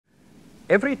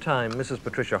Every time Mrs.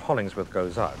 Patricia Hollingsworth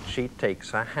goes out, she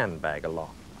takes her handbag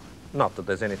along. Not that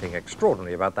there's anything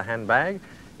extraordinary about the handbag.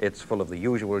 It's full of the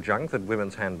usual junk that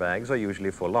women's handbags are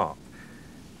usually full of.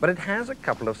 But it has a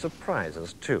couple of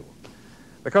surprises, too.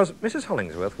 Because Mrs.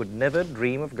 Hollingsworth would never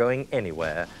dream of going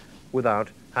anywhere without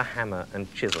her hammer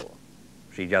and chisel.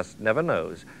 She just never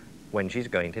knows when she's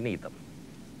going to need them.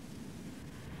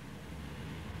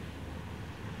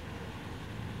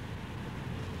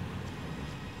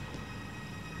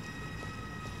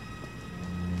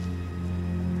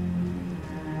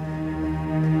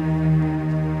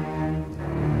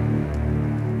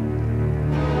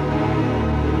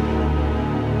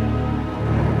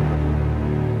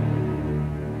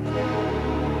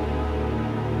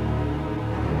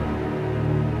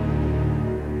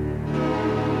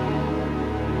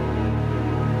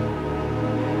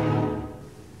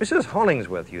 Mrs.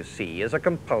 Hollingsworth, you see, is a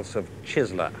compulsive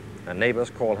chiseller. Her neighbors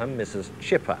call her Mrs.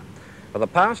 Chipper. For the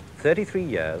past 33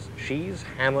 years, she's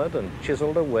hammered and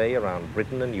chiseled away around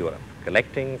Britain and Europe,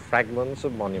 collecting fragments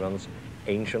of monuments,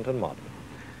 ancient and modern.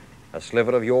 A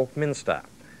sliver of York Minster,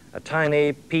 a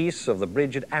tiny piece of the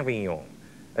bridge at Avignon,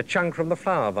 a chunk from the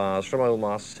flower vase from old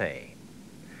Marseille.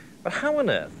 But how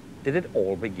on earth did it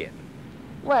all begin?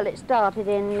 Well, it started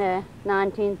in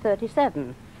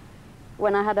 1937.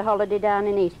 When I had a holiday down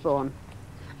in Eastbourne.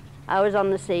 I was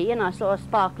on the sea and I saw a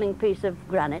sparkling piece of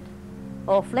granite,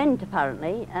 or flint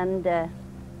apparently, and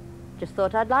just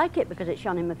thought I'd like it because it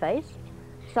shone in my face.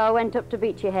 So I went up to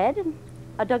Beachy Head and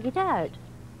I dug it out.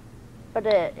 But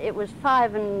it was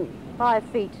 5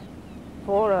 feet,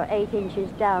 4 or 8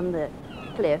 inches down the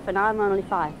cliff, and I'm only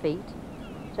 5 feet.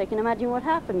 So you can imagine what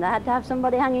happened. I had to have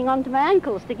somebody hanging on to my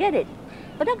ankles to get it.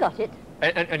 But I got it.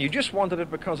 And you just wanted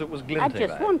it because it was glinting? I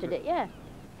just wanted it, yeah.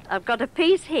 I've got a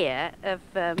piece here of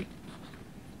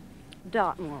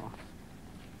Dartmoor.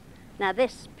 Now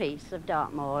this piece of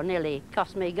Dartmoor nearly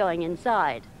cost me going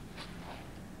inside.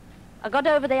 I got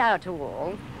over the outer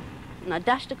wall and I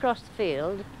dashed across the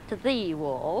field to the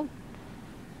wall,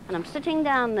 and I'm sitting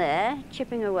down there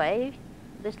chipping away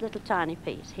this little tiny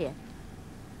piece here.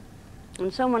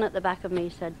 And someone at the back of me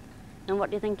said, "And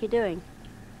what do you think you're doing?"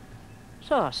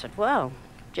 So I said, "Well,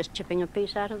 just chipping a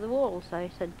piece out of the wall." So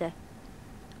he said,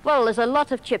 "Well, there's a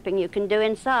lot of chipping you can do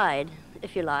inside,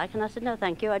 if you like." And I said, "No,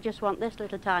 thank you, I just want this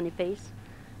little tiny piece."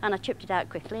 And I chipped it out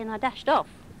quickly and I dashed off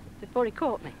before he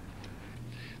caught me.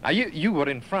 Now, you were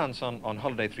in France on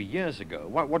holiday 3 years ago.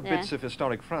 What bits of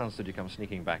historic France did you come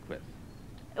sneaking back with?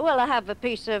 Well, I have a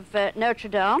piece of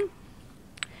Notre-Dame.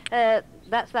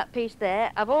 That's that piece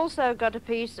there. I've also got a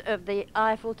piece of the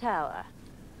Eiffel Tower.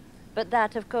 But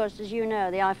that, of course, as you know,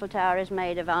 the Eiffel Tower is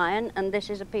made of iron, and this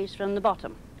is a piece from the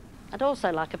bottom. I'd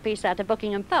also like a piece out of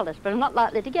Buckingham Palace, but I'm not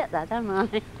likely to get that, am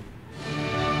I?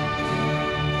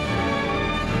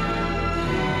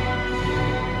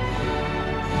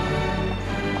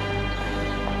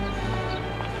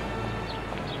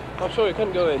 I'm sorry, you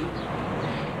couldn't go in.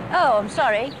 Oh, I'm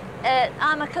sorry.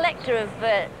 I'm a collector of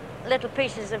little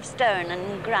pieces of stone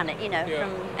and granite, you know,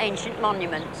 from ancient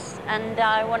monuments. And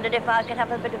I wondered if I could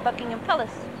have a bit of Buckingham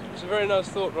Palace. It's a very nice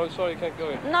thought, but I'm sorry you can't go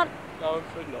in. Not... No, I'm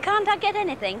afraid not. Can't I get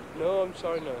anything? No, I'm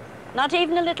sorry, no. Not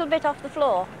even a little bit off the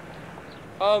floor?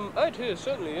 Out here,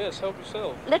 certainly, yes. Help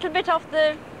yourself. Little bit off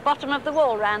the bottom of the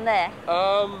wall round there?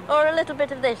 Or a little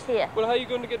bit of this here? Well, how are you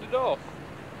going to get it off?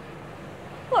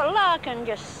 Well, I can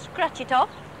just scratch it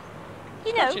off.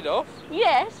 You know. Scratch it off?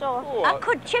 Yes, or I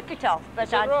could chip it off,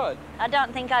 but I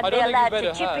don't think I'd be allowed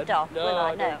to chip it off, will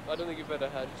I? No, I don't think you better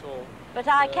had at all. But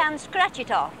I can scratch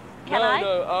it off, can I?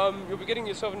 No, you'll be getting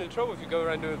yourself into trouble if you go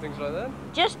around doing things like that.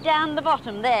 Just down the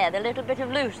bottom there, the little bit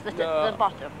of loose that's at the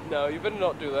bottom. No, you better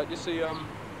not do that. You see,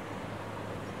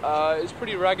 it's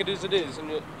pretty ragged as it is,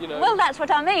 and you know... Well, that's what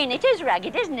I mean. It is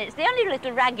ragged, isn't it? It's the only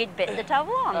little ragged bit that I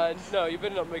want. No, you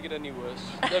better not make it any worse.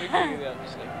 That'll give you the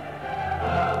answer.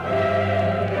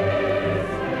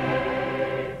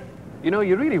 You know,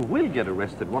 you really will get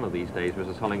arrested one of these days,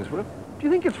 Mrs. Hollingsworth. Do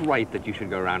you think it's right that you should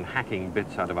go around hacking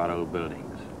bits out of our old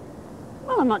buildings?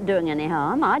 Well, I'm not doing any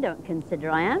harm. I don't consider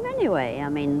I am anyway. I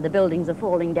mean, the buildings are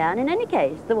falling down in any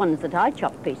case, the ones that I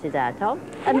chop pieces out of.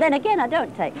 And then again, I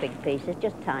don't take big pieces,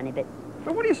 just tiny bits.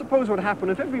 But what do you suppose would happen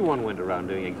if everyone went around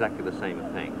doing exactly the same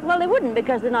thing? Well, they wouldn't,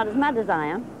 because they're not as mad as I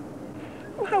am.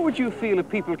 Well, how would you feel if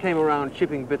people came around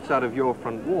chipping bits out of your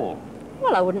front wall?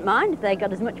 Well, I wouldn't mind if they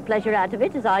got as much pleasure out of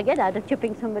it as I get out of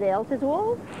chipping somebody else's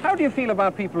wall. How do you feel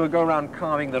about people who go around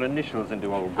carving their initials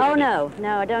into old buildings? Oh,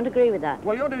 no, I don't agree with that.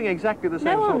 Well, you're doing exactly the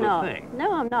same sort of thing.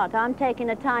 No, I'm not. I'm taking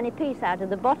a tiny piece out of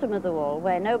the bottom of the wall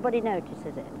where nobody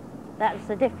notices it. That's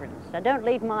the difference. I don't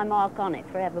leave my mark on it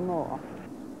forevermore.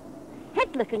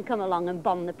 Hitler can come along and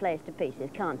bomb the place to pieces,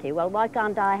 can't he? Well, why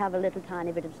can't I have a little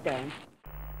tiny bit of stone?